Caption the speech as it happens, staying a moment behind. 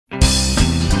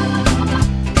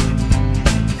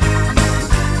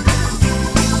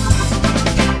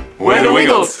We're the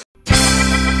Wiggles!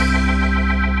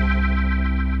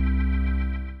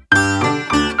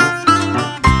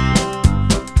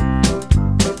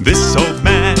 This old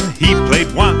man, he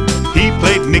played one. He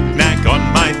played knick-knack on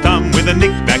my thumb. With a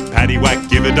knick-knack, paddywhack,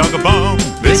 give a dog a bone.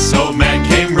 This old man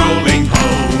came rolling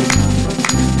home.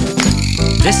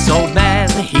 This old man,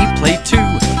 he played two.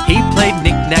 He played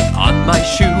knick-knack on my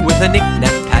shoe. With a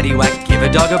knick-knack, paddywhack, give a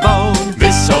dog a bone.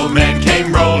 This old man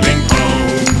came rolling home.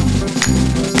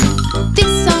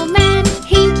 This old man,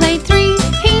 he played three.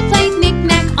 He played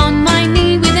knick-knack on my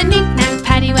knee. With a knick-knack,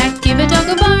 paddywhack, give a dog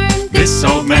a bone. This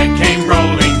old man came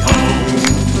rolling home.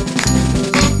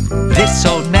 This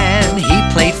old man, he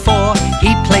played four.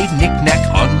 He played knick-knack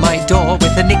on my door.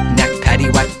 With a knick-knack,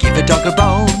 paddywhack, give a dog a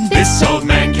bone. This old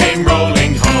man came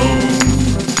rolling home.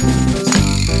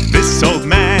 This old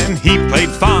man, he played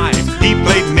five. He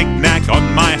played knick-knack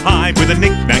on my hide. With a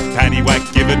knick-knack,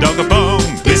 paddywhack, give a dog a bone.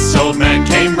 This old man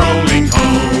came rolling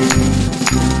home.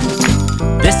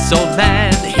 This old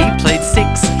man, he played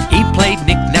six. He played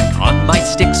knick-knack on my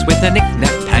sticks. With a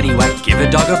knick-knack, paddywhack, give a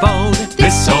dog a bone.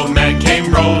 This old man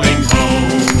came rolling home.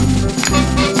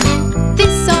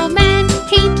 This old man,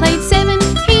 he played seven.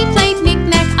 He played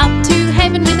knick-knack up to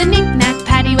heaven. With a knick-knack,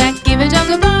 paddywhack, give a dog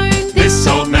a bone. This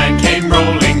old man came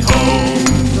rolling home.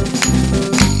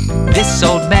 This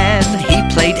old man, he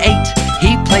played eight.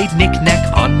 He played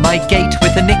knick-knack on my gate.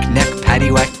 With a knick-knack,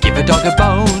 paddywhack, give a dog a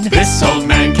bone. This old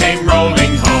man came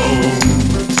rolling home.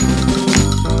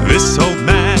 This old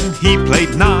man, he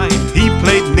played nine. He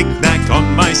played knick-knack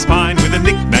on my spine. With a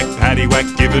knick-knack,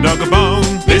 paddywhack, give a dog a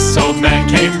bone. This old man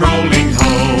came rolling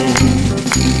home.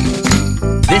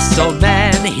 This old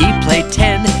man, he played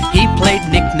 10. He played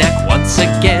knick-knack once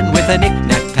again. With a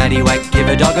knick-knack, paddywhack, give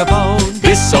a dog a bone.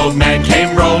 This old man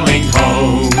came rolling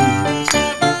home.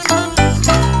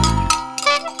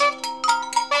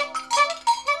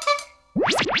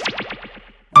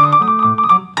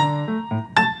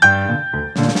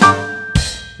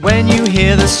 When you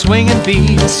hear the swinging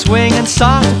beat, the swinging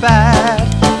song bad,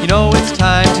 you know it's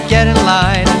time to get in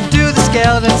line and do the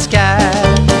skeleton scat.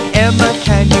 Emma,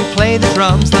 can you play the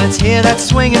drums? Let's hear that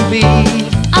swinging beat.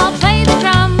 I'll play the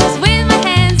drums with my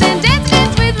hands and dance,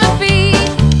 dance with my feet.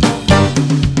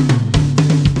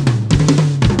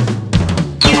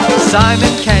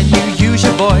 Simon, can you use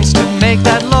your voice to make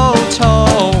that low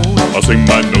tone? I'll sing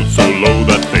my notes so low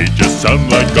that they just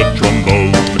sound like a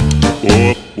trombone.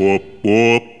 Whoop, whoop,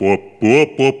 whoop, whoop, whoop,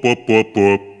 whoop, whoop, whoop,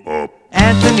 whoop, whoop.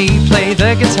 Anthony, play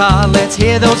the guitar, let's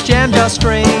hear those jammed out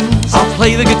strings. I'll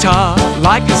play the guitar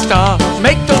like a star,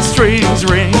 make those strings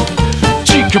ring.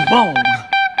 Gee, come on.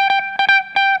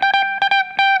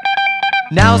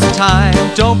 Now's the time,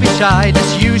 don't be shy,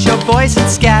 just use your voice and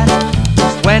scat.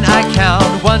 When I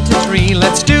count 1, 2, 3,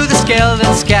 let's do the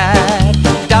skeleton scat.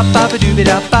 Da ba ba doo ba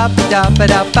da ba ba da ba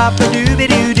da ba ba doo ba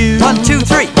doo doo. 1, 2,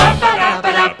 3. Ba ba da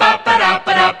ba da ba ba da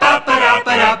ba da ba ba da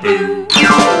ba da boo.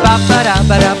 Ba ba da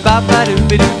ba da ba ba doo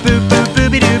ba doo boo boo boo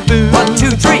ba doo boo. 1,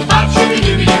 2, 3. Bop shooby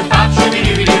dooby doo, bop shooby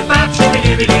dooby doo, bop shooby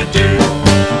dooby doo doo.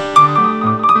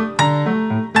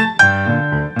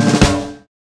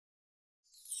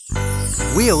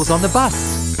 Wheels on the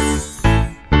bus.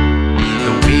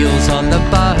 The wheels on the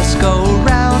bus go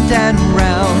round and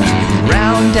round,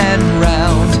 round and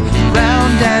round,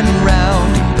 round and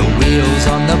round. The wheels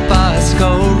on the bus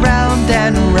go round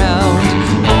and round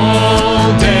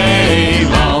all day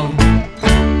long.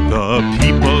 The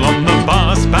people on the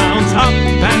bus bounce up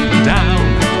and down,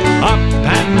 up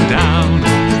and down,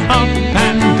 up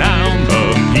and down. The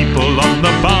people on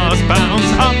the bus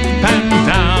bounce up and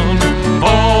down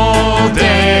all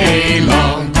day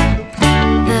long.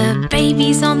 The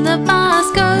babies on the bus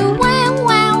go wah,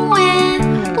 wah, wah,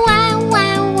 wah,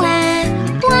 wah, wah,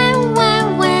 wah, wah,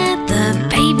 wah. The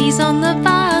babies on the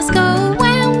bus go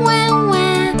wah, wah,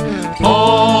 wah,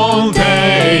 All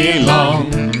day long.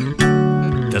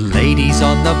 The ladies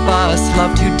on the bus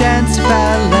love to dance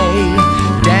ballet,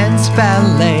 dance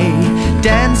ballet,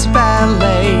 dance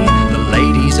ballet. The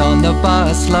ladies on the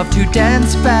bus love to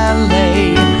dance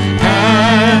ballet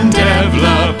and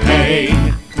développé.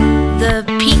 The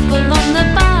people on the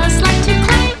bus like to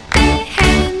clap their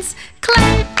hands,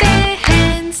 clap their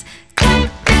hands, clap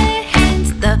their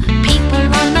hands. The people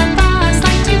on the bus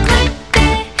like to clap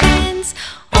their hands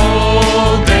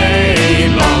All day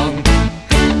long.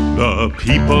 The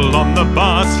people on the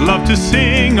bus love to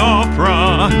sing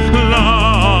opera.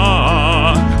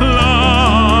 La,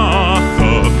 la.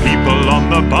 The people on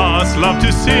the bus love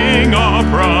to sing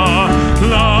opera.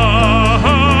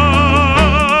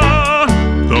 La.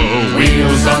 The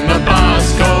wheels on the bus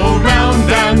go round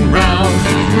and round,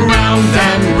 round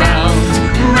and round,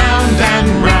 round and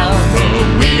round. The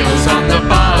wheels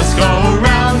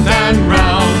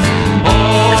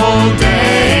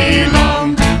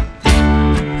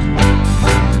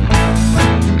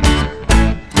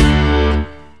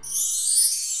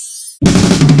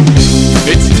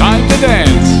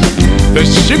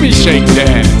the shimmy shake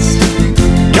dance.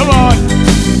 Come on,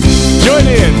 join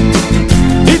in,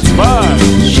 it's fun.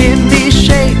 Shimmy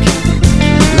shake,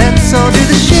 let's all do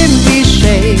the shimmy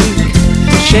shake.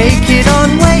 Shake it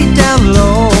on way down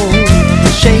low,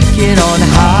 shake it on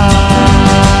high.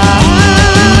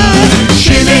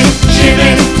 Shimmy,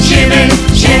 shimmy, shimmy,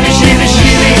 shimmy, shimmy,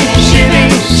 shimmy, shimmy,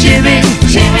 shimmy,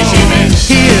 shimmy, shimmy.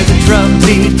 Hear the drum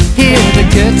beat, hear the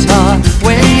guitar.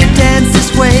 When you dance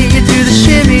this way, you do the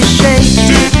shimmy shake.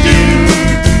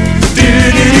 Do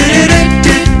do do do do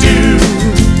do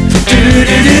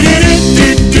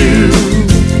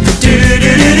do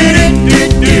do do do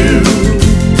do.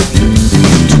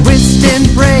 Twist and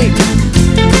break,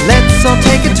 let's all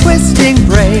take a twisting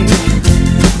break.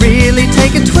 Really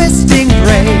take a twisting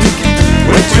break.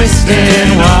 We're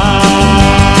twisting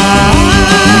wild.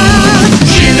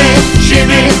 Shimmy,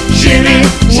 shimmy, shimmy,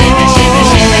 shimmy, shimmy,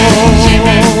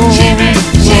 shimmy, shimmy,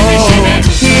 shimmy, shimmy.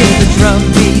 Hear the drum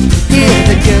beat, hear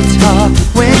the guitar.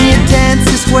 When you dance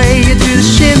this way, you do the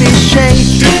shimmy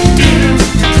shake.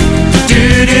 Do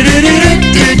do do do do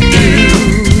do do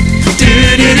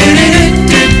do do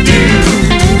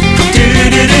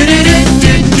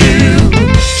do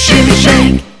do. Shimmy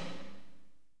shake.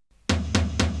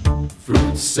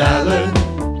 Fruit salad,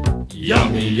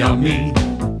 yummy, yummy.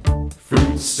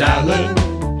 Fruit salad,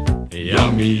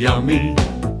 yummy, yummy.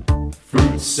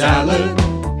 Fruit salad,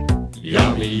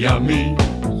 yummy, yummy.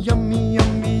 Yummy,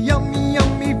 yummy, yummy,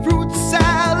 yummy fruit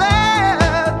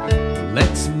salad.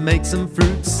 Let's make some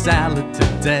fruit salad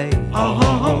today.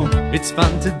 Oh, It's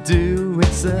fun to do,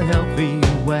 it's a healthy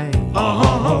way.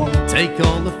 oh, Take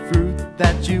all the fruit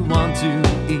that you want to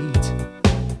eat.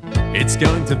 It's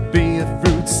going to be a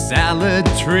fruit salad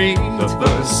treat. the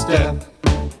first step,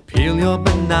 Peel your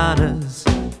bananas,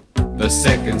 the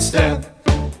second step,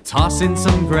 toss in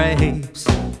some grapes,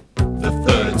 the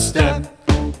third step,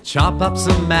 chop up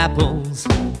some apples,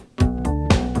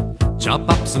 chop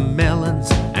up some melons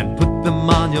and put them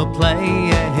on your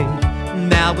plate.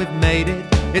 Now we've made it,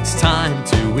 it's time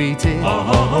to eat it.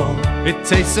 oh, It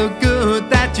tastes so good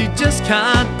that you just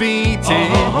can't beat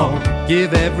it. Oh.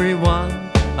 Give everyone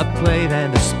a plate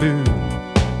and a spoon.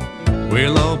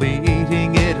 We'll all be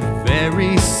eating it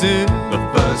very soon. the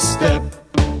first step,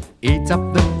 Eat up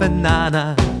the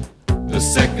banana, the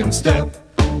second step,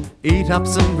 eat up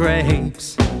some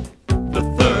grapes, the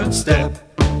third step,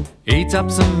 eat up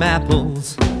some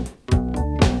apples,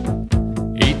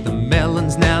 eat the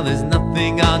melons. Now there's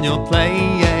nothing on your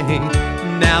plate.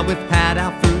 Now we've had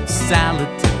our fruit salad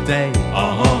today.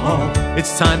 oh,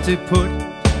 It's time to put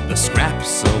the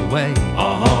scraps away.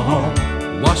 oh,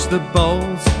 Wash the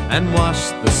bowls and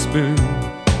wash the spoon.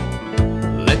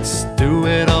 Let's do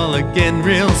it all again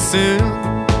real soon.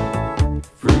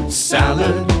 fruit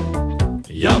salad,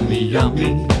 yummy,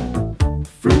 yummy.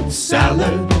 Fruit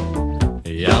salad,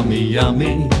 yummy,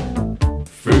 yummy.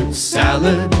 Fruit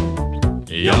salad,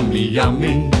 yummy,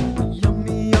 yummy.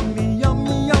 Yummy, yummy,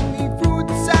 yummy, yummy fruit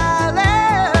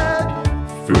salad.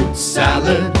 Fruit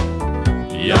salad,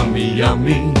 yummy,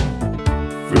 yummy.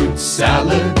 Fruit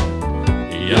salad,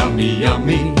 yummy,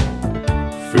 yummy.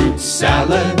 Fruit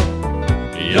salad,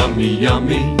 yummy,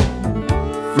 yummy.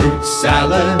 Fruit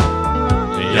salad,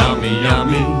 yummy,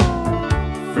 yummy.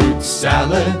 Fruit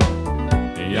salad,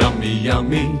 yummy,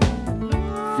 yummy.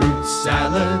 Fruit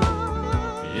salad,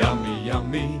 yummy,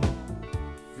 yummy.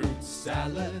 Fruit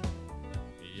salad,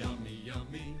 yummy,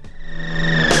 yummy.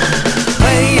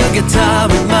 Play your guitar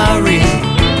with Murray.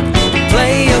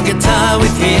 Play your guitar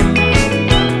with him.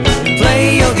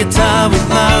 Play your guitar with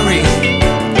Murray.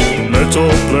 Let's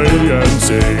all play and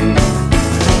sing.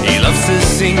 He loves to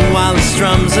sing while he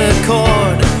strums a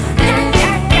chord.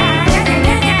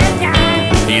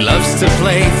 He loves to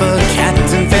play for cat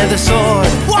and feather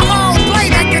sword. Whoa! Play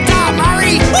that guitar,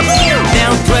 Murray!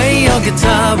 Now play your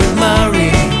guitar with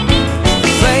Murray.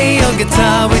 Play your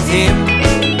guitar with him.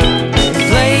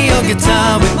 Play your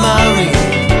guitar with Murray.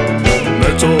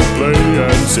 Let's all play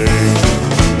and sing.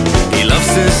 He loves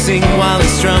to sing while he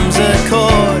strums a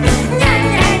chord.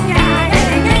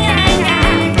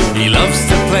 He loves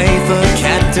to play for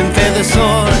cat and feather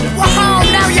sword. Whoa!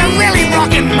 Now you're really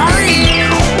rocking, Murray!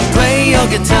 Play your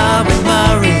guitar with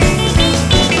Murray.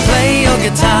 Play your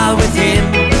guitar with him.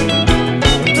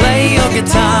 Play your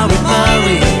guitar with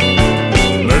Murray.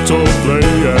 Let's all play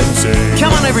and sing.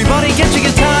 Come on everybody, get your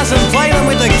guitars and play them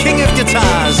with the king of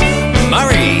guitars,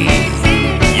 Murray.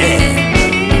 Yeah.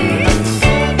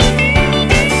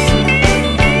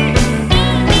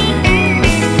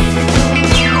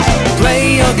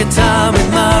 Play your guitar with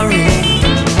Murray.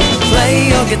 Play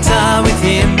your guitar with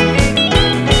him.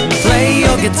 Play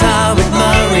your guitar with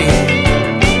Murray.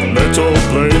 Let's all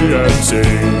play and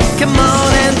sing. Come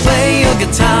on and play your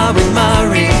guitar with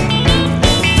Murray.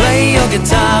 Play your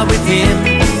guitar with him.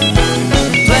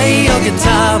 Play your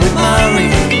guitar with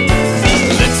Murray.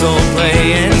 Let's all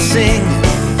play and sing.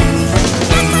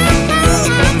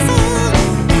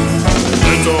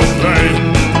 Let's all play.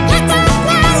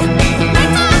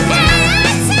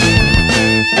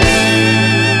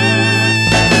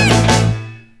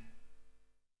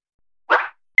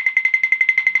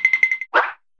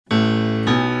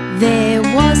 There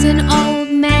was an old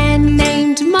man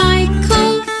named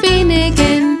Michael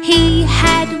Finnegan. He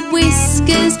had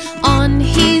whiskers on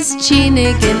his chin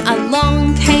again.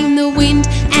 Along came the wind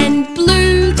and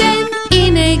blew them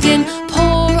in again.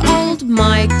 Poor old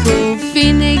Michael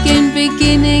Finnegan,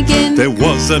 begin again. There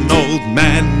was an old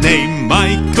man named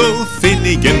Michael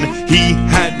Finnegan. He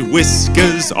had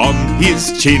whiskers on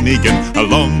his chin again.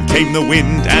 Along came the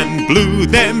wind and blew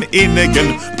them in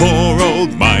again. Poor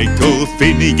old Michael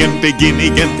Finnegan, begin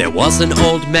again. There was an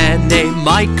old man named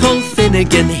Michael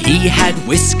Finnegan. He had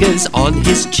whiskers on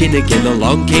his chin again.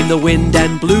 Along came the wind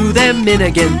and blew them in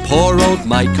again. Poor old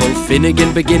Michael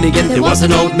Finnegan, begin again. There was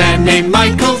an old man named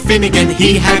Michael Finnegan.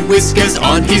 He had whiskers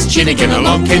on his chin again.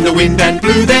 Along came the wind and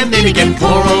blew them in again.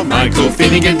 Poor old Michael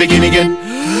Finnegan, begin again.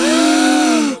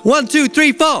 1, 2,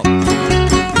 3, 4.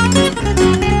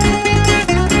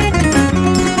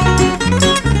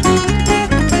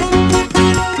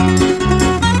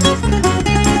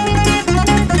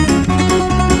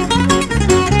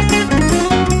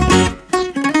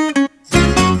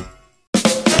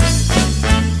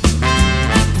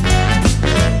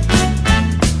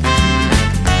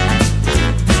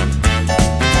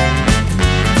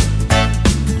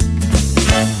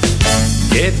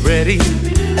 Get ready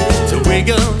to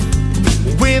wiggle.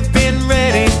 We've been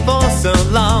ready for so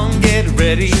long. Get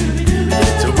ready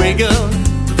to wiggle.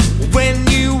 When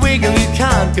you wiggle, you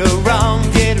can't go wrong.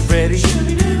 Get ready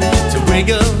to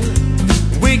wiggle.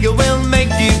 Wiggle will make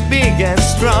you big and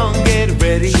strong. Get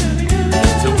ready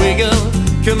to wiggle.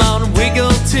 Come on,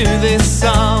 wiggle to this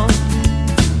song.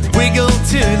 Wiggle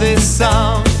to this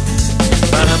song.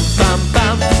 Ba-dum bum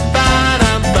bum,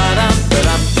 ba-dum ba-dum,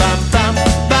 ba-dum bum bum,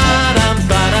 ba-dum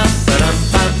ba-dum, ba-dum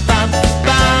bum bum,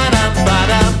 ba-dum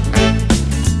ba-dum.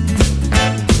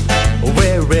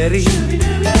 We're ready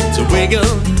to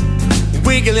wiggle.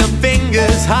 Wiggle your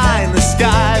fingers high in the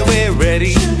sky. We're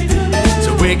ready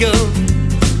to wiggle.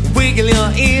 Wiggle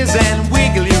your ears and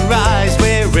wiggle your eyes.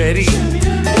 We're ready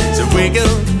to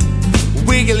wiggle.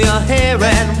 Wiggle your hair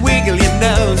and wiggle your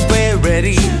nose. We're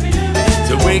ready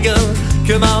to wiggle.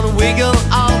 Come on, wiggle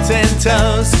all 10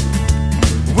 toes.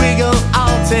 Wiggle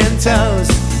all 10 toes.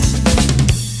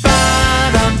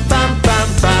 Ba-dum bum bum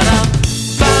ba-dum.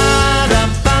 Ba-dum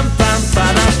bum bum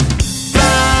ba-dum.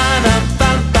 Ba-dum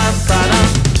bum bum ba-dum.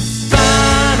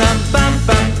 Ba-dum bum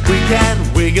bum. We can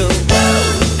wiggle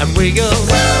and wiggle.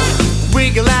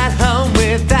 Wiggle at home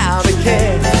without a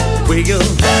care. Wiggle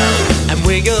and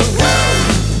wiggle.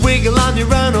 Wiggle on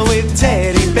your own or with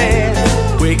teddy bear.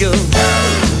 Wiggle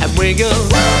and wiggle.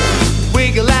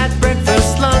 Wiggle at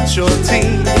breakfast, lunch or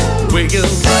tea. Wiggle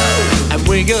and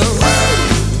wiggle.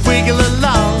 Wiggle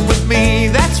along with me,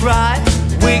 that's right.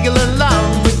 Wiggle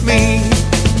along with me.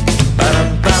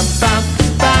 Ba-dum bum bum,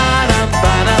 ba-dum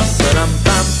ba-dum, ba-dum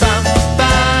bum bum,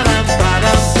 ba-dum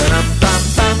ba-dum, ba-dum bum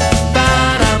bum,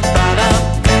 ba-dum ba-dum.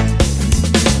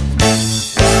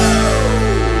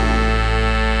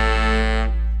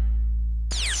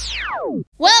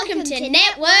 Welcome to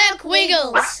Network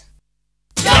Wiggles.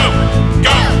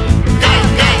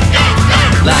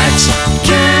 Lights,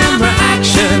 camera,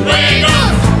 action.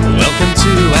 Welcome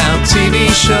to our TV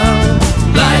show.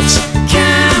 Lights,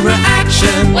 camera,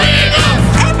 action.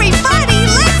 Everybody,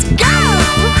 let's go!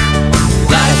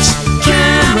 Lights,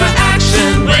 camera,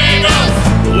 action.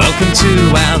 Welcome to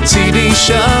our TV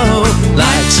show.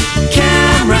 Lights,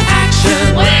 camera,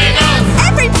 action.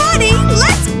 Everybody,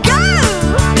 let's go!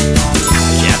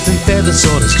 Captain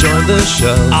Feathersword has joined the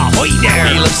show. Ahoy there!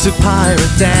 He loves to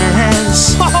pirate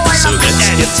dance. So let's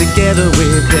get together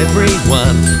with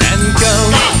everyone and go,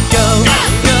 go,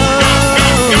 go.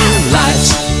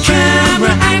 Lights,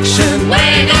 camera, action.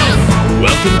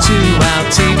 Welcome to our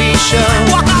TV show.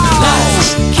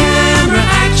 Lights, camera,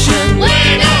 action.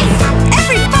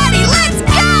 Everybody, let's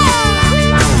go!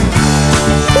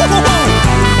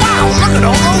 Wow, look at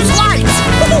all those lights!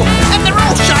 And they're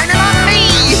all shining on me!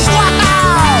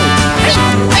 Wow!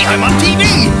 Hey, I'm on TV!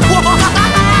 Wow!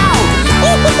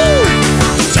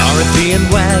 Dorothy and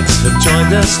Wags have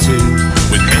joined us too,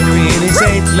 with Henry in his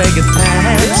 8-legged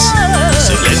pants.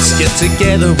 So let's get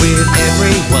together with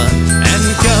everyone and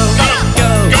go,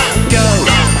 go, go, go,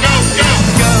 go,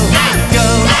 go, go.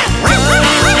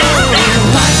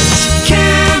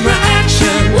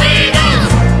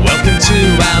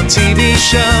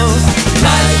 show.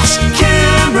 Lights,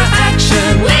 camera,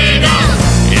 action.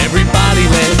 Everybody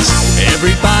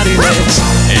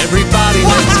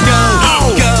let's go,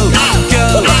 go,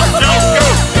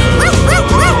 go.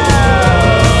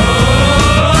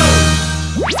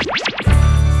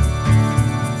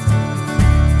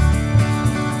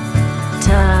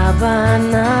 Taba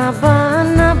Naba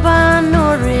Naba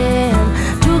Norim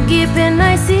Tugipe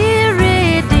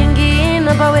naisire dingi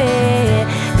nabawe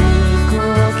Niko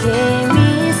kemi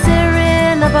sere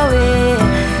nabawe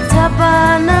Taba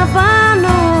Naba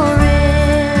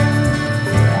Norim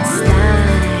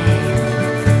Style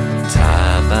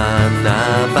Taba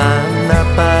Naba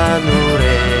Naba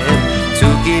Norim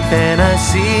Tugipe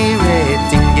naisire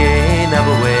dingi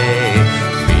nabawe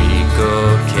Niko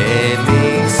kemi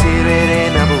sere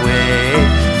nabawe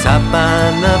Taba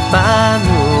Naba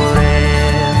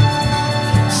Norim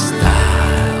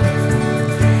Style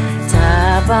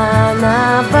Taba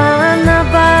Naba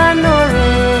Naba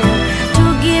Norim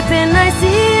Tugipe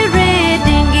naisire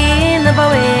dingi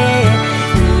nabawe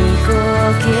Niko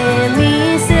kemi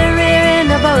sere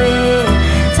nabawe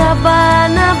Taba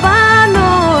Naba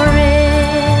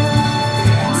Norim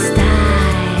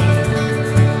Style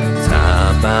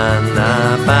Taba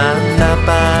Naba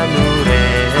Naba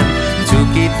Norim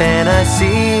Tugipe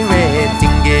naisire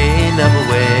dingi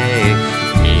nabawe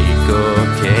Niko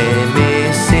kemi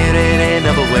sere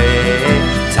nabawe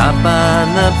Taba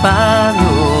Naba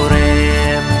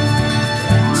Norim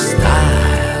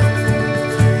Style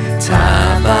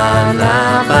Taba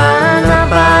Naba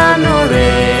Naba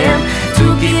Norim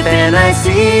Tugipe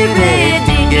naisire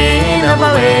dingi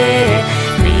nabawe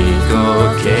Niko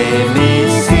kemi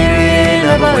sere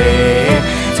nabawe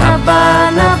Taba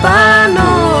Naba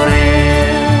Norim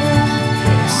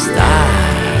Style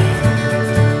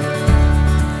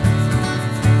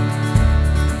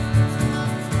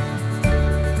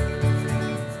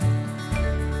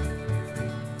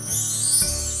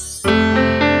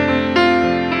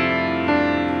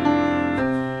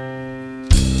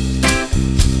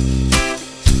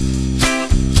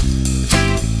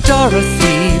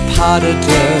Dorothy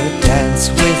Potterder, dance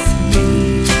with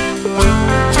me.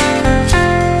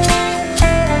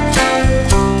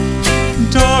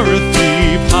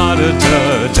 Dorothy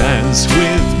Potterder, dance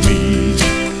with me.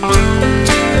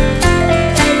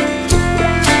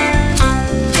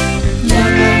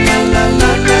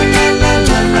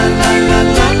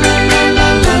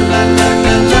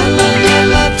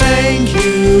 Thank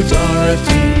you,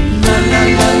 Dorothy.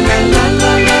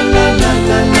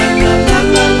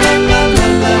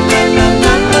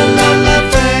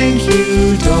 Thank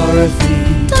you,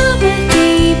 Dorothy.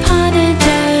 Dorothy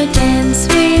Potterder, dance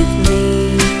with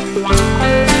me.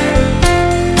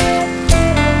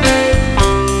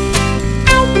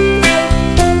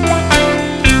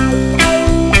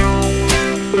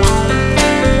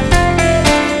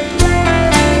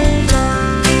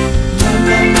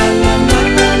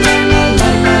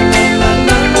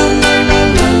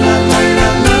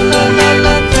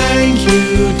 Thank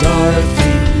you,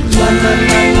 Dorothy.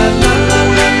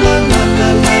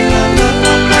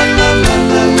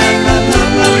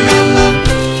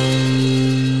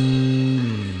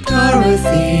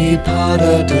 Dorothy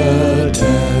Potterder,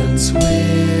 dance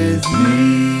with me.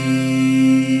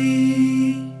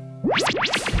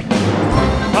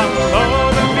 Follow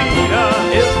the leader,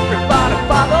 everybody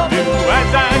follow. Do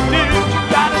as I do, you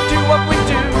gotta do what we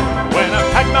do. When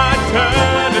I've had my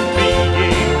turn and being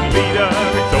leader,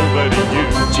 it's over to you.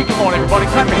 Gee, come on, everybody,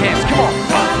 clap your hands. Come on.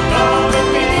 Follow the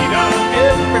leader,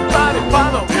 everybody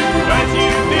follow. Do as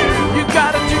you do, you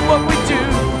gotta do what we do.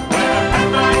 When I've had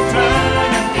my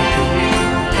turn and being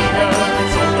leader,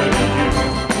 it's over to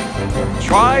you.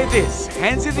 Try this.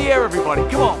 Hands in the air, everybody.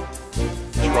 Come on.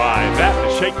 Try that, the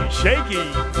shaky, shaky.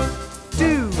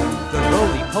 Do the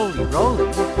roly-poly roly.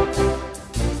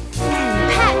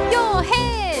 Pat your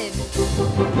head.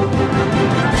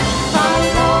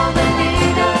 Follow the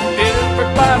leader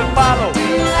Everybody follow. Do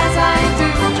as I do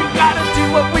You gotta do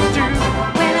what we do.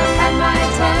 When I've had my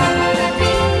turn and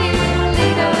being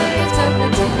leader It's over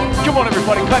to you Come on,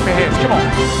 everybody, clap your hands. Come on.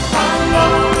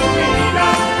 Follow the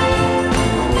leader.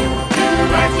 Do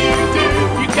as you do.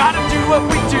 You gotta do what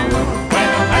we do. When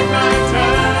I've had my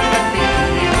turn and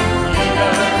being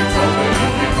leader, it's over to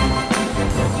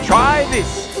you. Try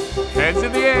this. Hands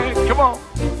in the air. Come on.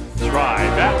 Try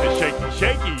that, the shaky,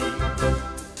 shaky.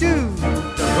 Do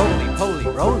the roly-poly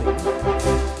roly.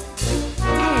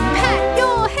 And pat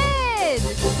your head.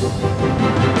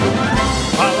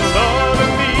 Follow the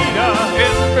leader.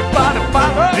 Everybody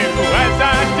follow. Do as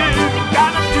I do. You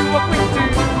gotta do what we do.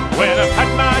 When I've had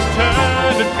my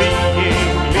turn and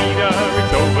being leader,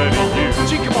 it's over to you.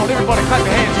 Gee, come on, everybody, clap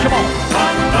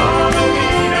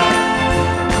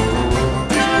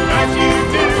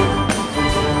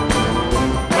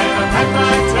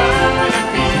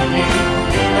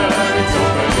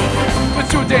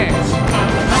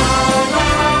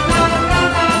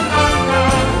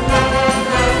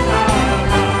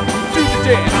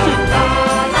dance.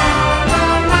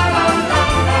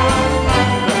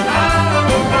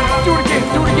 Do it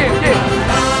again, yeah.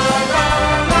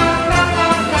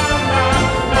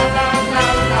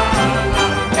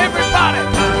 Everybody.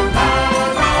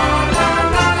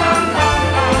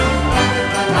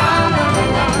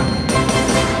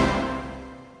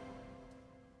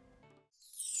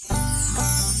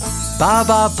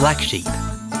 Baba Black Sheep.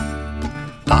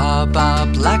 Baba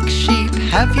Black Sheep,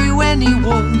 have you any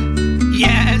wool?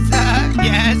 Yes,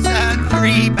 sir,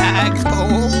 3 bags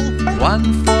full.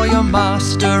 One for your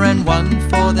master and one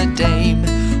for the dame.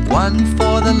 One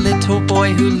for the little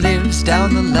boy who lives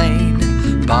down the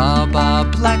lane. Baba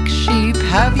Black Sheep,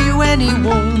 have you any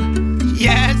wool?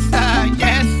 Yes, sir,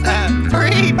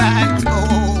 3 bags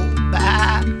full.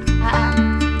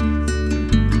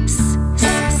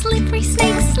 Slippery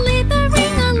snake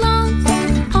slithering along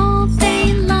all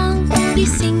day long. You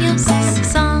sing your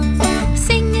song.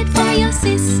 Sing it for your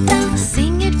sister,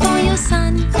 sing it for your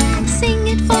son, sing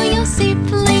it for your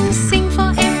siblings, sing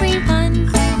for everyone.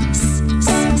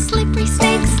 Slippery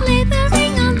snake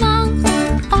slithering along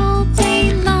all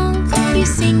day long. You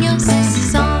sing your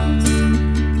song.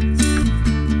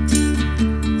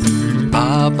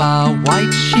 Baba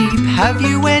White Sheep, have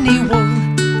you any wool?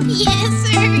 Yes,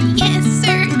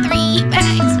 sir, 3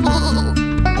 bags full.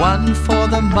 One for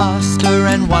the master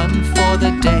and one for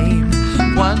the dame.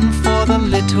 One for the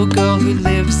little girl who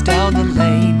lives down the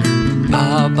lane.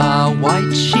 Baba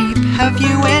White Sheep, have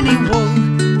you any wool?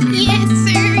 Yes,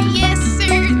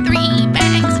 sir, 3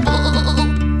 bags full.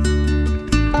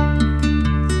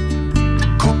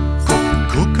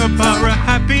 Kookaburra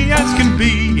happy as can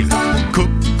be.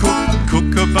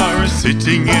 Kookaburra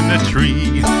sitting in a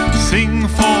tree. Sing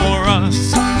for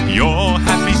us your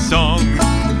happy song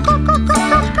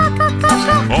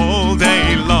all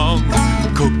day long.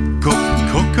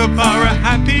 Kookaburra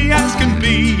happy as can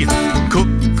be.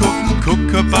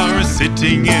 Kookaburra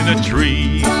sitting in a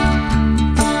tree.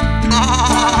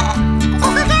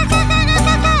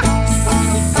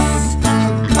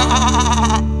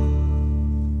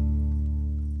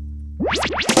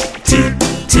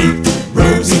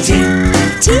 Rosie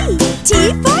tea.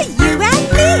 Tea for you and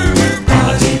me.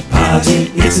 Party,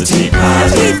 it's a tea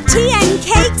party. With tea and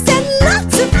cakes and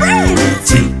lots of friends.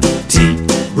 Tea,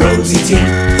 Rosie tea.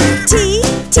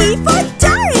 Tea for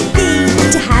Dorothy.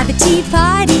 To have a tea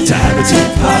party.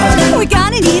 We're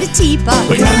gonna need a teapot.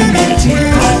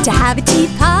 To have a tea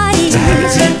party.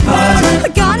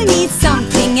 We're gonna need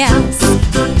something else.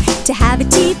 To have a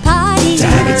tea party.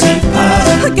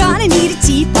 We're gonna need a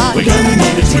teapot.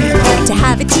 To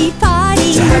have a tea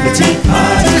party.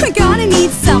 We're gonna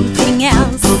need something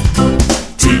else.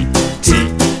 Tea,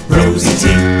 Rosie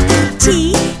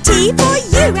tea. Tea for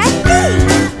you and me.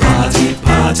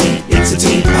 Party, it's a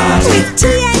tea party. With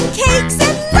tea and cakes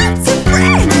and lots of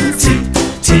friends.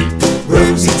 Tea,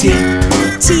 Rosie tea.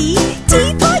 Tea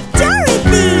for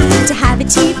Dorothy. To have a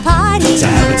tea party.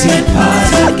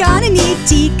 We're gonna need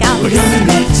teacups.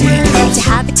 To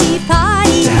have a tea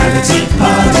party.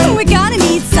 We're gonna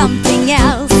need something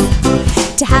else.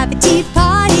 To have a tea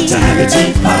party.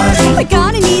 We're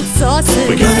gonna need sauces.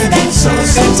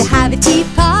 To have a tea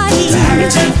party.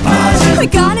 We're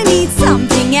gonna need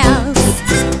something else.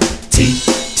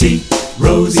 Tea,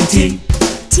 Rosie tea.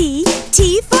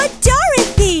 Tea for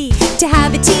Dorothy. To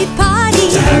have a tea party.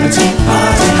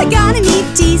 We're gonna need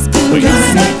teaspoons.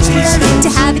 To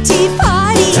have a tea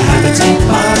party.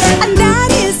 And that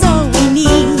is all we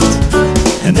need.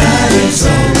 And that is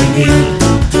all we need.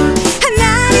 And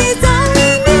that is all we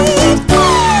need.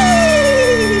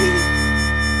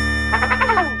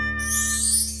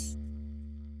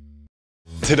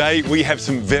 Today we have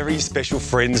some very special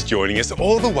friends joining us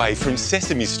all the way from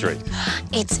Sesame Street.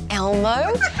 It's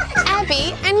Elmo,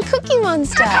 Abby and Cookie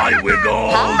Monster. Hi,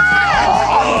 Wiggles.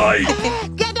 Hi.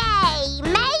 G'day,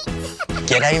 mates.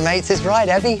 G'day, mates, is right,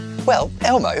 Abby. Well,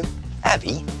 Elmo,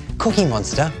 Abby, Cookie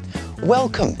Monster,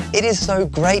 welcome. It is so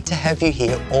great to have you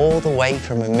here all the way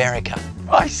from America.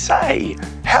 I say,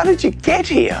 how did you get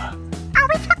here? Oh,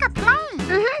 we took a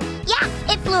plane. Yeah,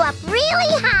 it flew up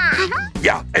really high.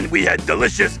 Yeah, and we had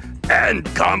delicious and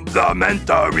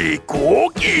complimentary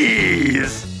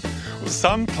cookies. Well,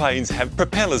 some planes have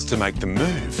propellers to make them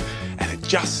move, and it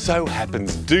just so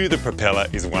happens Do the Propeller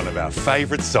is one of our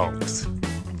favourite songs.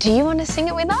 Do you want to sing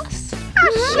it with us?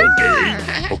 Sure.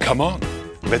 Well, come on,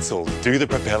 let's all do the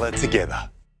propeller together.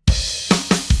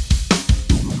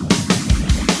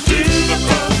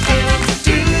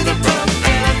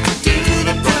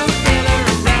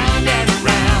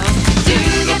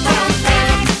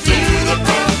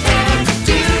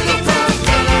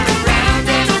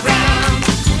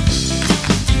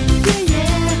 Yeah, yeah.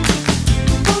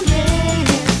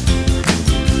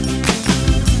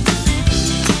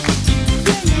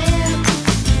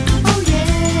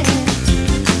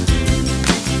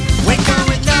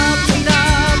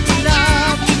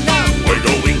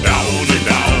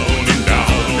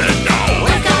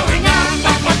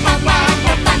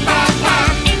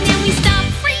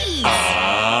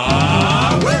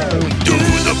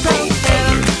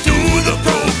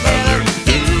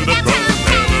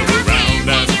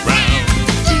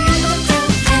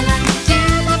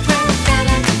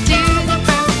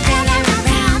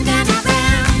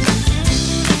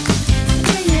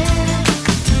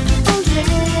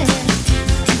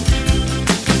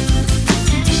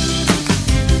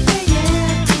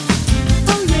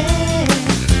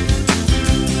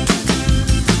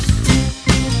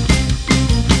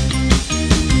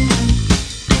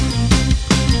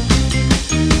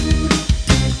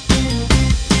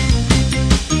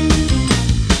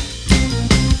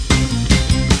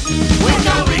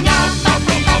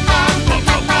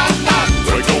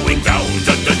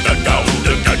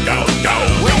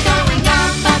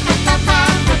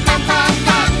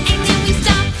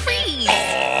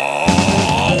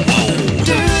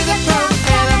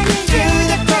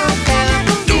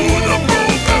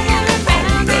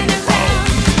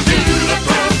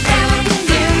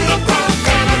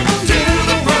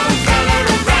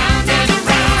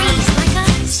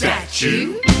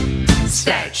 Statue,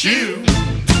 statue,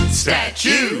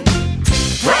 statue,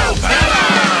 propeller!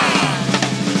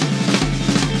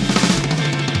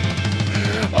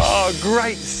 Oh,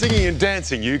 great singing and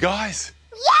dancing, you guys.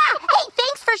 Yeah! Hey,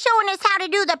 thanks for showing us how to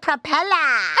do the propeller.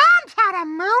 And how to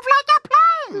move like a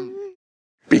plane.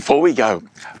 Before we go,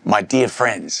 my dear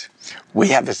friends, we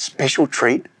have a special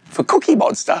treat for Cookie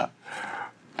Monster.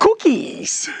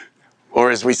 Cookies!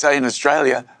 Or as we say in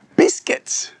Australia,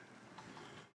 biscuits.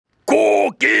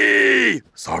 Cookie!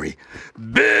 Sorry,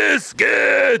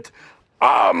 biscuit!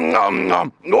 Nom nom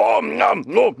nom nom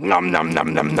nom nom nom nom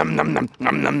nom nom nom nom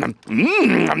nom nom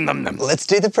nom nom nom. Let's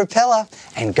do the propeller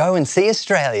and go and see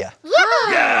Australia.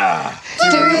 Yeah!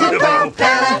 Do the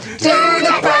propeller, do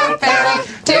the propeller,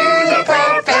 do the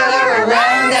propeller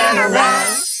around and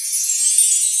around.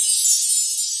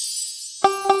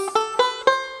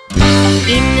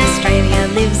 In Australia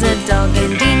lives a dog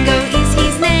and Dingo is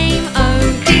his name.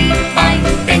 Oh,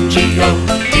 D-I-N-G-O,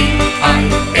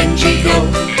 D-I-N-G-O,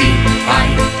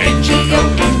 D-I-N-G-O.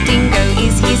 And Dingo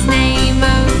is his name.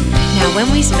 Oh. Now when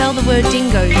we spell the word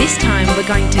dingo, this time we're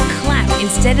going to clap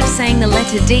instead of saying the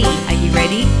letter D. Are you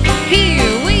ready? Here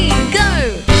we go.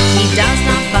 He does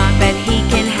not bark but he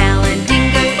can howl and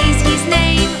Dingo is his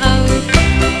name. Oh,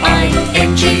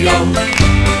 I-N-G-O,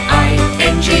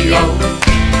 I-N-G-O,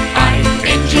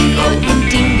 I-N-G-O. and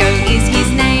Dingo is his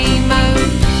name. Oh.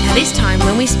 Now this time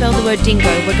when we spell the word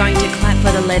dingo, we're going to clap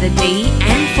for the letter D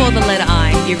and for the letter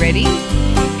I. You ready?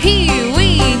 Here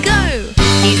we go.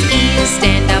 His ears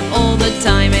stand up all the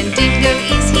time and Dingo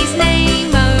is his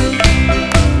name. Oh,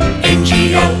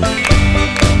 N-G-O,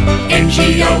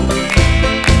 N-G-O,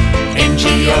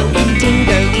 N-G-O. and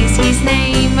Dingo is his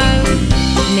name. Oh.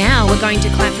 Now we're going to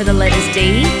clap for the letters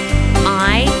D,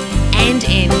 I, and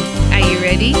N. Are you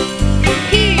ready?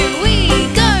 Here we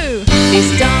go. This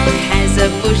dog has a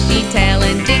bushy tail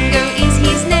and Dingo is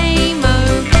his name.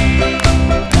 Oh,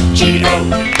 G-O,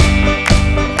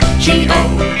 G-O,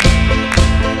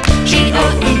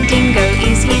 G-O. and Dingo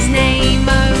is his name.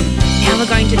 Oh. Now we're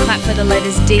going to clap for the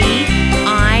letters D,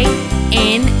 I,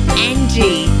 N, and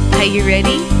G. Are you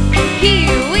ready?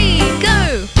 Here we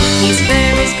go. His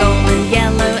fur is golden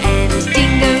yellow and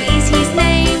Dingo is his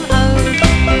name. Oh,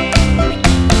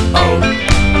 O,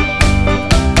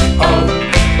 O,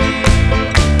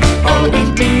 O.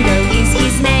 and Dingo is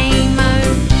his name. Oh.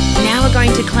 Now we're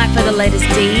going to clap for the letters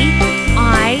D,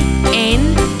 I,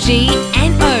 N, G,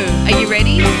 and O. Are you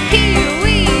ready? Here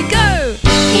we go.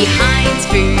 He hides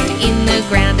food in the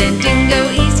ground and Dingo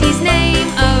is his name.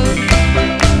 Oh,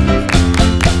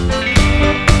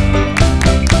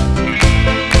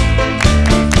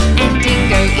 and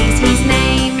Dingo is his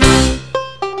name.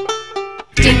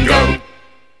 Dingo.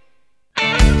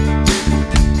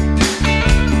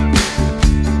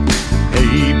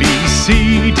 A, B,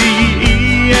 C, D,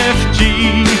 E, F, G,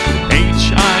 H,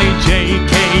 I, J,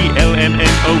 K, L, M,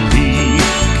 N, O, P,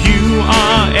 Q,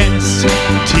 R, S,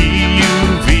 T, U,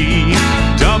 V,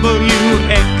 W,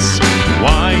 X,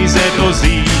 Y, Z, or Z.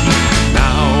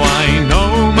 Now I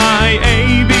know my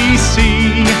ABC.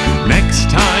 Next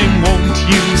time, won't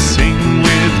you sing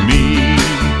with me?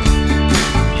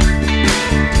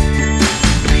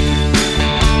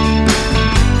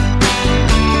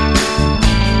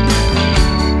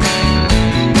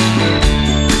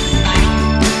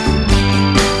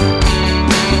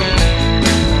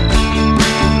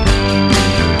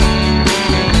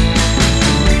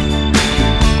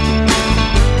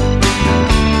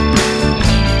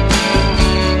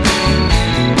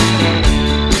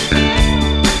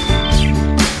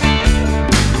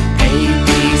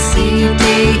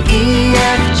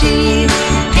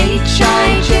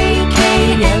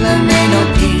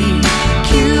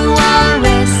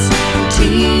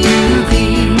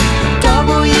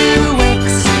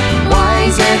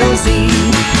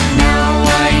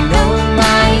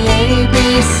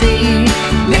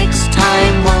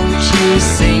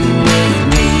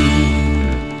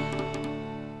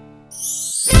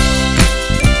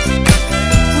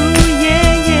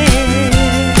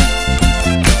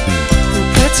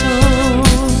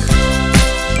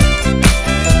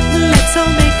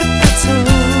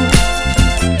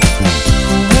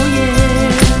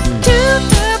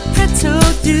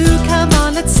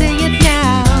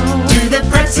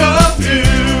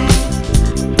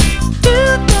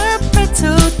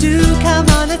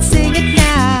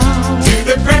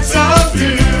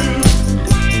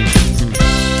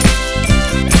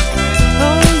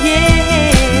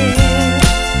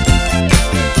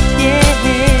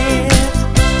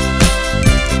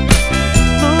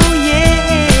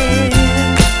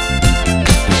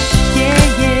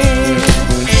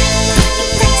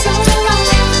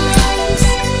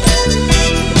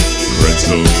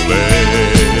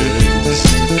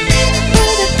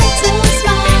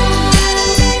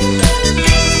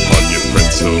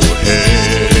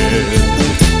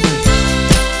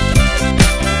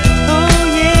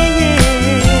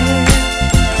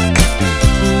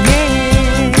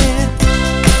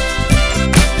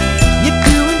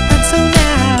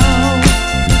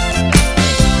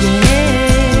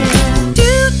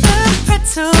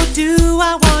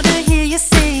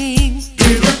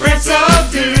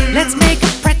 Let's make a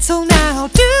pretzel now.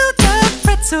 Do the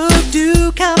pretzel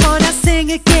do. Come on, now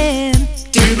sing again.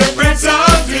 Do the pretzel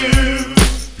do.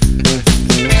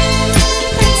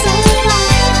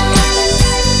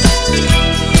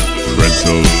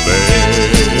 Pretzel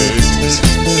legs.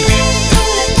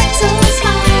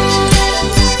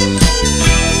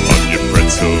 On your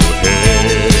pretzel head.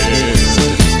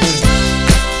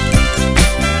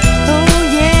 Oh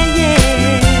yeah, yeah.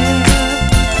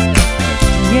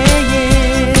 Yeah, yeah.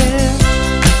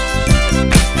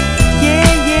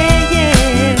 Yeah, yeah, yeah.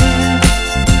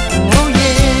 Oh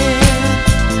yeah.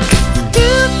 Do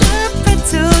the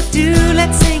pretzel do.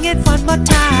 Let's sing it one more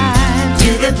time. Do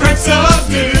the pretzel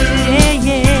do. Yeah,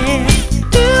 yeah.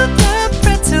 Do the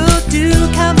pretzel do.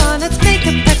 Come on, let's make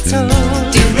a pretzel.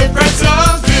 Do the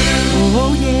pretzel do.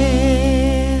 Oh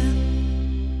yeah.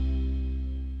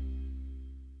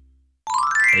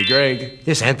 Hey, Greg.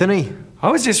 Yes, Anthony? I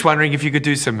was just wondering if you could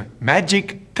do some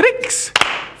magic tricks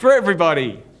for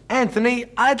everybody. Anthony,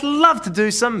 I'd love to do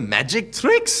some magic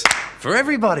tricks for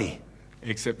everybody.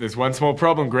 Except there's one small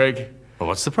problem, Greg. Well,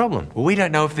 what's the problem? Well, we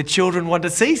don't know if the children want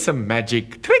to see some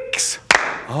magic tricks.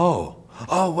 Well,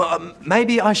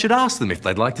 maybe I should ask them if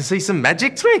they'd like to see some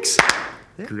magic tricks.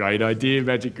 Great idea,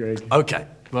 Magic Greg. Okay,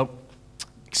 well,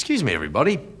 excuse me,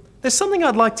 everybody. There's something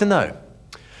I'd like to know.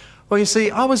 Well, you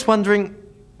see, I was wondering,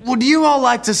 would you all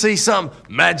like to see some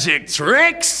magic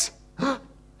tricks?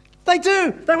 They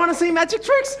do! They want to see magic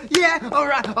tricks? Yeah, all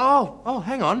right. Oh,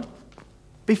 hang on.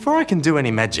 Before I can do any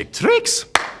magic tricks,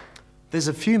 there's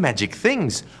a few magic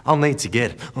things I'll need to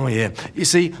get. Oh, yeah. You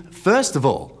see, first of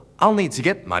all, I'll need to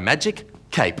get my magic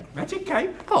cape. Magic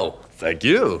cape? Oh, thank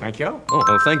you. Thank you.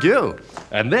 Oh, thank you.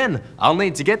 And then I'll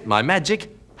need to get my magic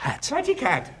hat. Magic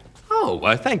hat. Oh,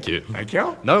 why, thank you. Thank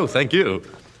you. No, thank you.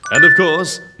 And of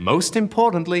course, most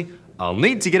importantly, I'll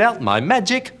need to get out my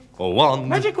magic wand.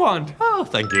 Magic wand. Oh,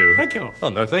 thank you. Thank you. Oh,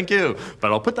 no, thank you.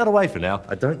 But I'll put that away for now.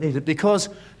 I don't need it because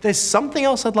there's something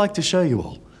else I'd like to show you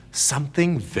all.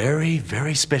 Something very,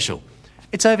 very special.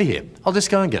 It's over here. I'll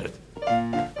just go and get it.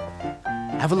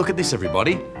 Have a look at this,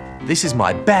 everybody. This is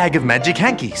my bag of magic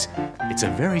hankies. It's a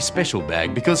very special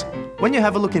bag because when you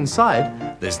have a look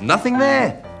inside, there's nothing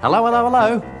there. Hello, hello,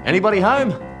 hello. Anybody home?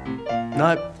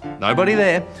 No, nobody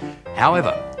there.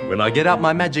 However, when I get out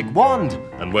my magic wand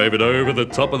and wave it over the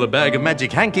top of the bag of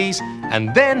magic hankies,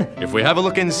 and then, if we have a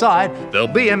look inside, there'll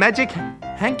be a magic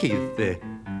hanky there.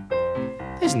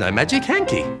 There's no magic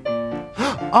hanky.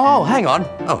 Oh, hang on.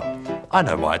 Oh, I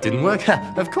know why it didn't work.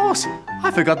 Of course,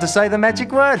 I forgot to say the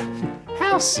magic word.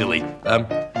 How silly.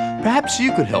 Perhaps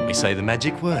you could help me say the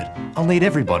magic word. I'll need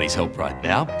everybody's help right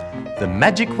now. The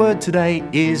magic word today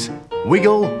is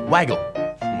wiggle waggle.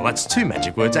 Well, that's two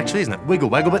magic words actually, isn't it? Wiggle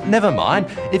waggle, but never mind.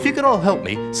 If you could all help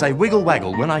me say wiggle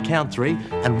waggle when I count 3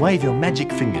 and wave your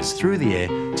magic fingers through the air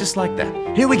just like that.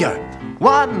 Here we go.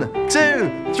 1,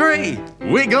 2, 3,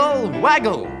 wiggle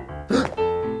waggle.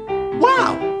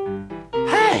 Wow!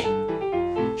 Hey!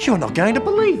 You're not going to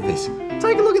believe this.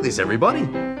 Take a look at this, everybody.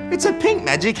 It's a pink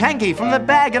magic hanky from the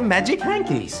bag of magic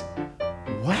hankies.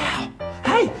 Wow!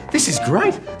 Hey, this is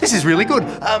great. This is really good.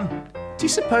 Do you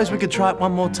suppose we could try it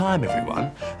one more time,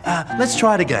 everyone? Let's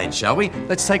try it again, shall we?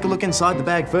 Let's take a look inside the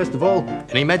bag first of all.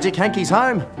 Any magic hankies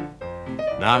home?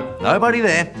 No, nobody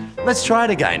there. Let's try it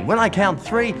again. When I count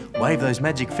 3, wave those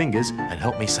magic fingers and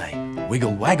help me say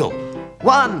wiggle waggle.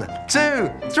 1, 2,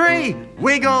 3,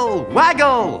 wiggle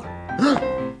waggle.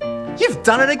 You've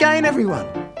done it again, everyone.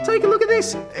 Take a look at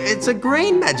this. It's a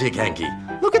green magic hanky.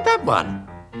 Look at that one.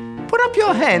 Put up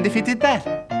your hand if you did that.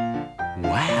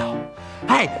 Wow.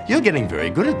 Hey, you're getting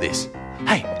very good at this.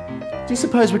 Hey, do you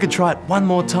suppose we could try it one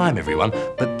more time, everyone?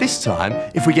 But this time,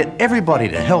 if we get everybody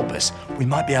to help us, we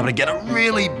might be able to get a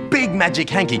really big magic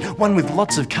hanky, one with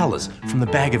lots of colours, from the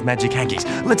bag of magic hankies.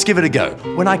 Let's give it a go.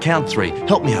 When I count 3,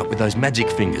 help me out with those magic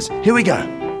fingers. Here we go.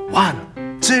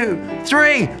 1, 2,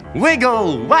 3,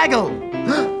 wiggle, waggle.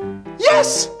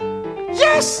 Yes!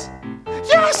 Yes!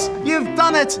 Yes! You've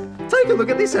done it! Take a look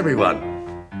at this, everyone.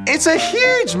 It's a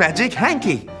huge magic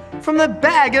hanky from the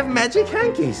bag of magic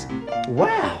hankies.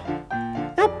 Wow.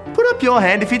 Now put up your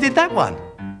hand if you did that one.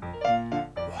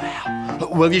 Wow.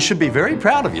 Well, you should be very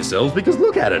proud of yourselves because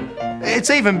look at it. It's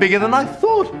even bigger than I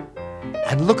thought.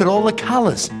 And look at all the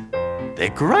colours. They're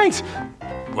great.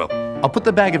 Well, I'll put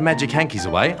the bag of magic hankies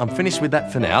away. I'm finished with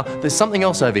that for now. There's something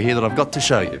else over here that I've got to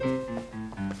show you.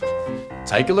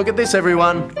 Take a look at this,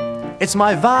 everyone. It's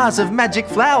my vase of magic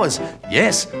flowers.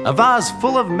 Yes, a vase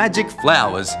full of magic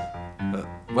flowers.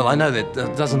 Well, I know that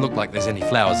doesn't look like there's any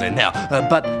flowers there now,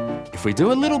 but if we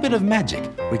do a little bit of magic,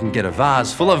 we can get a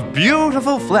vase full of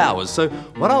beautiful flowers. So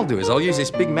what I'll do is I'll use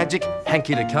this big magic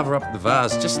hanky to cover up the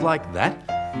vase just like that.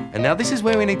 And now this is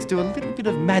where we need to do a little bit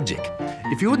of magic.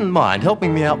 If you wouldn't mind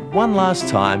helping me out one last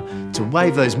time to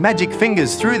wave those magic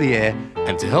fingers through the air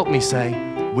and to help me say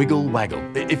wiggle waggle,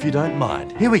 if you don't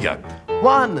mind. Here we go.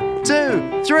 1,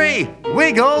 2, 3,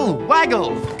 wiggle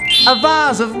waggle. A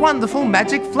vase of wonderful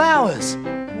magic flowers.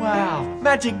 Wow,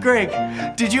 Magic Greg.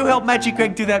 Did you help Magic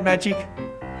Greg do that magic?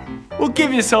 Well,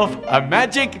 give yourself a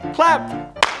magic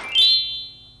clap.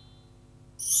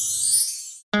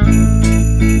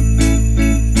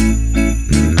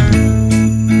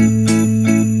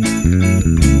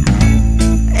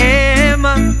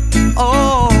 Emma,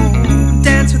 oh,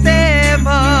 dance with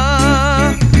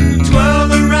Emma.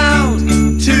 Twirl around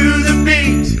to the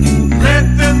beat.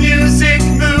 Let the music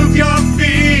move your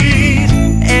feet.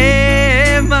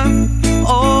 Emma,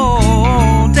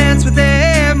 oh, dance with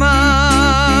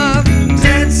Emma.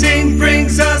 Dancing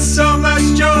brings us so much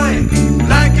joy,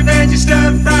 like a veggie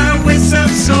stir fry with some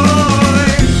soy.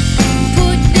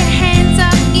 Put your hands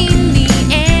up in the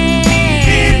air.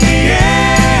 In the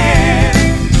air,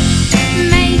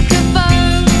 Make a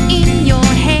bow in your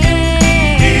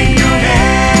hair. in your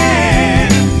hair,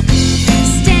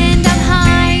 Stand up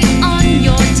high on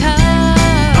your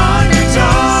toes. on your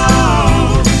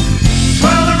toes.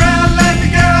 Twirl around like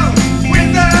the girl with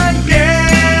the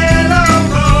yellow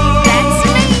rose.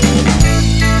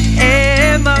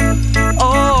 Emma,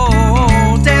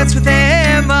 oh, dance with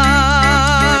Emma.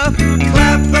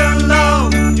 Clap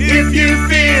along if you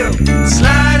feel.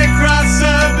 Slide across a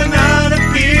banana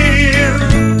peel.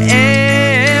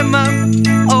 Emma,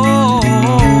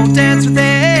 oh, dance with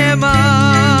Emma.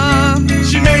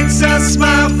 She makes us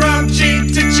smile from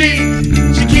cheek to cheek.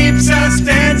 She keeps us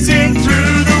dancing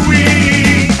through the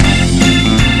week.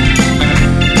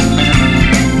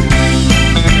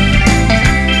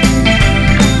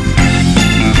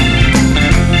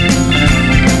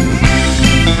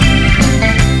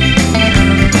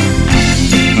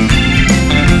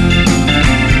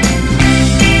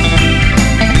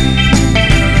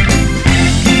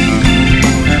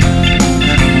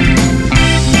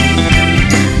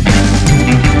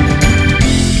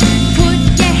 Put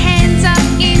your hands up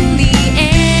in the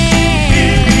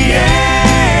air.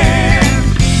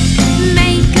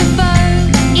 Make a bow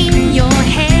in your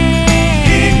hair.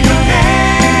 In your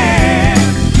hair,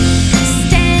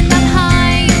 Stand up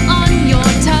high on your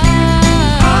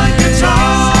toes. on your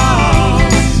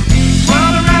toes.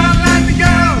 Twirl around like the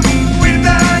girl with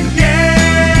the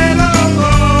yellow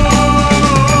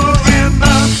rose.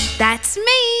 Emma. That's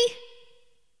me.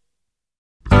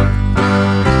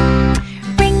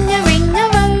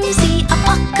 Ring-a-ring-a-rosy, a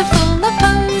pocket full of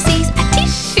posies.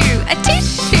 A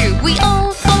tissue, we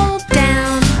all fall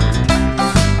down.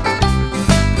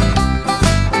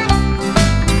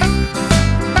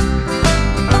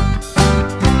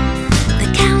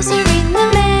 The cows are in the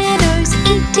meadows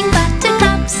eating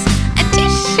buttercups. A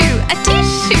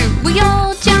tissue, we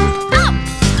all jump up.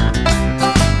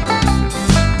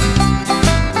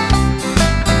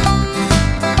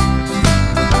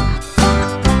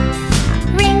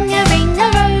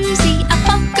 Ring-a-ring-a-rosy, a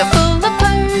pocket full of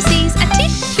posies. A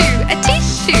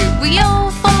tissue, we all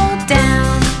fall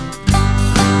down.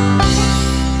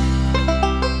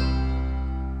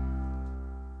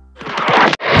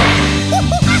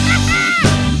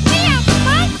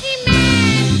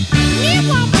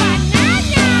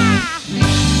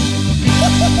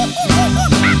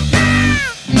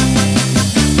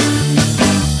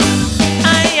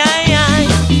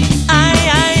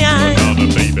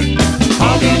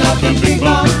 Hugging up the big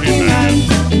monkey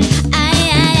man.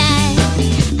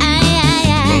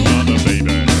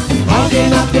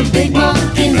 Hugging up the big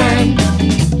monkey man.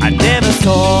 I never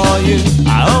saw you,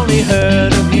 I only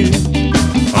heard of you.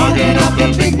 Hugging up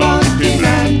the big monkey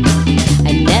man.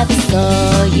 I never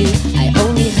saw you, I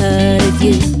only heard of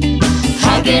you.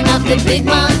 Hugging up the big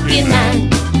monkey man.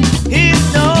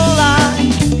 He's no lie,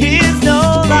 he's no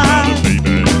lie.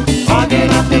 Hugging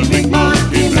up the big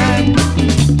monkey man.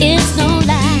 It's no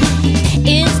lie,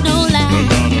 it's no lie.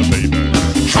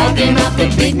 Hugging up the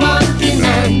big monkey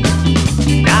man.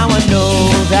 Now I know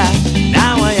that,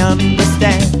 now I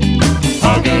understand.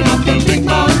 Hugging up the big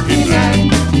monkey man.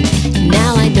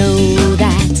 Now I know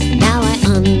that, now I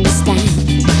understand.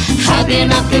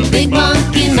 Hugging up the big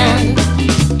monkey man.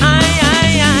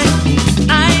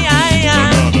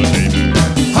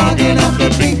 Hugging up the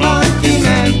big monkey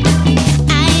man.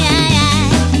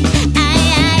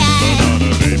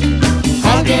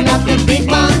 Hugging up the big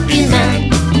monkey man.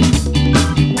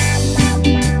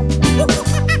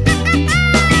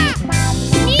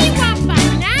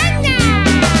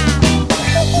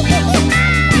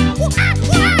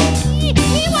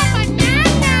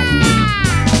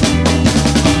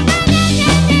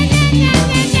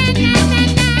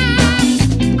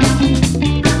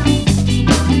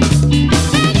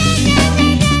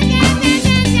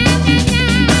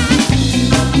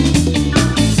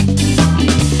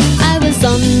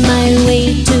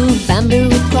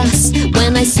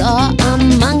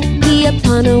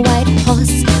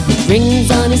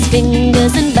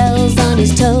 fingers and bells on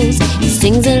his toes. He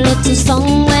sings a little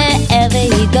song wherever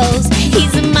he goes.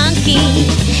 He's a monkey,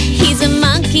 he's a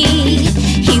monkey.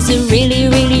 He's a really,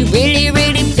 really, really,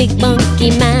 really big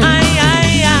monkey man.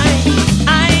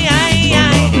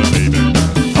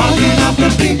 Hugging up the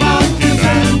big monkey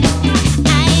man.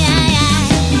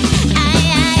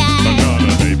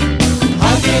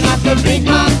 Hugging up the big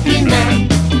monkey man.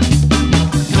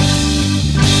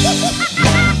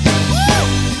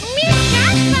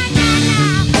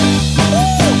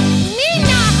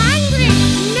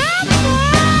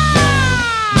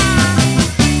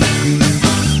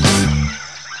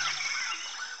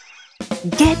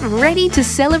 Get ready to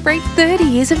celebrate 30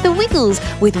 years of the Wiggles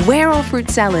with We're All Fruit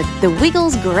Salad, the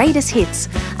Wiggles' greatest hits,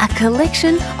 a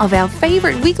collection of our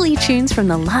favourite Wiggly tunes from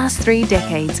the last 3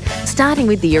 decades, starting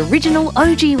with the original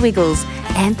OG Wiggles,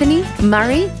 Anthony,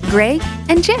 Murray, Greg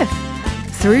and Jeff,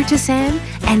 through to Sam,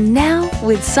 and now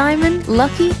with Simon,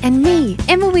 Lockie and me,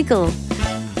 Emma Wiggle.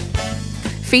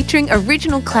 Featuring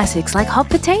original classics like Hot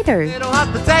Potato,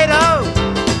 Hot potato,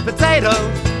 potato,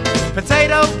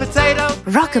 potato, potato.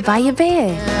 Rockabye Your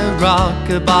Bear,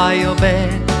 Rockabye your bed,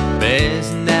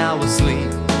 bear's now asleep.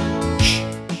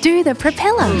 Do the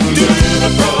Propeller, Do the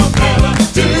propeller,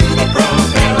 do the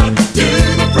propeller, do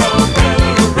the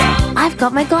propeller around. I've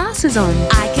Got My Glasses On,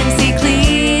 I can see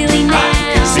clearly now. I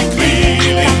can see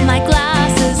clearly. Got my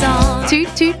glasses on. Toot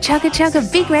Toot Chugga Chugga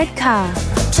Big Red Car,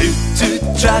 Toot toot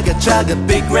chugga chugga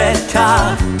big red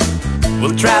car.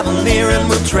 We'll travel near and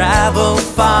we'll travel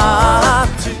far.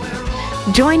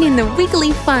 Join in the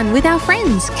wiggly fun with our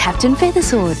friends Captain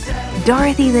Feathersword,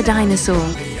 Dorothy the Dinosaur,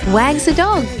 Wags the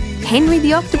Dog, Henry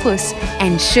the Octopus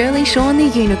and Shirley Shawn the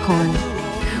Unicorn.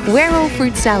 We're All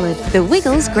Fruit Salad, the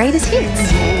Wiggles' greatest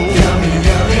hits.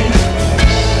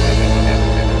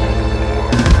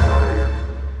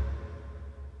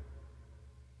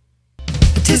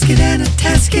 A tisket and a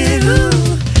tasket, ooh.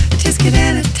 A tisket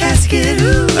and a tasket,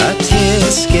 ooh. A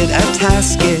tisket, a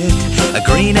tasket, a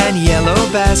green and yellow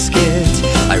basket.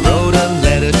 I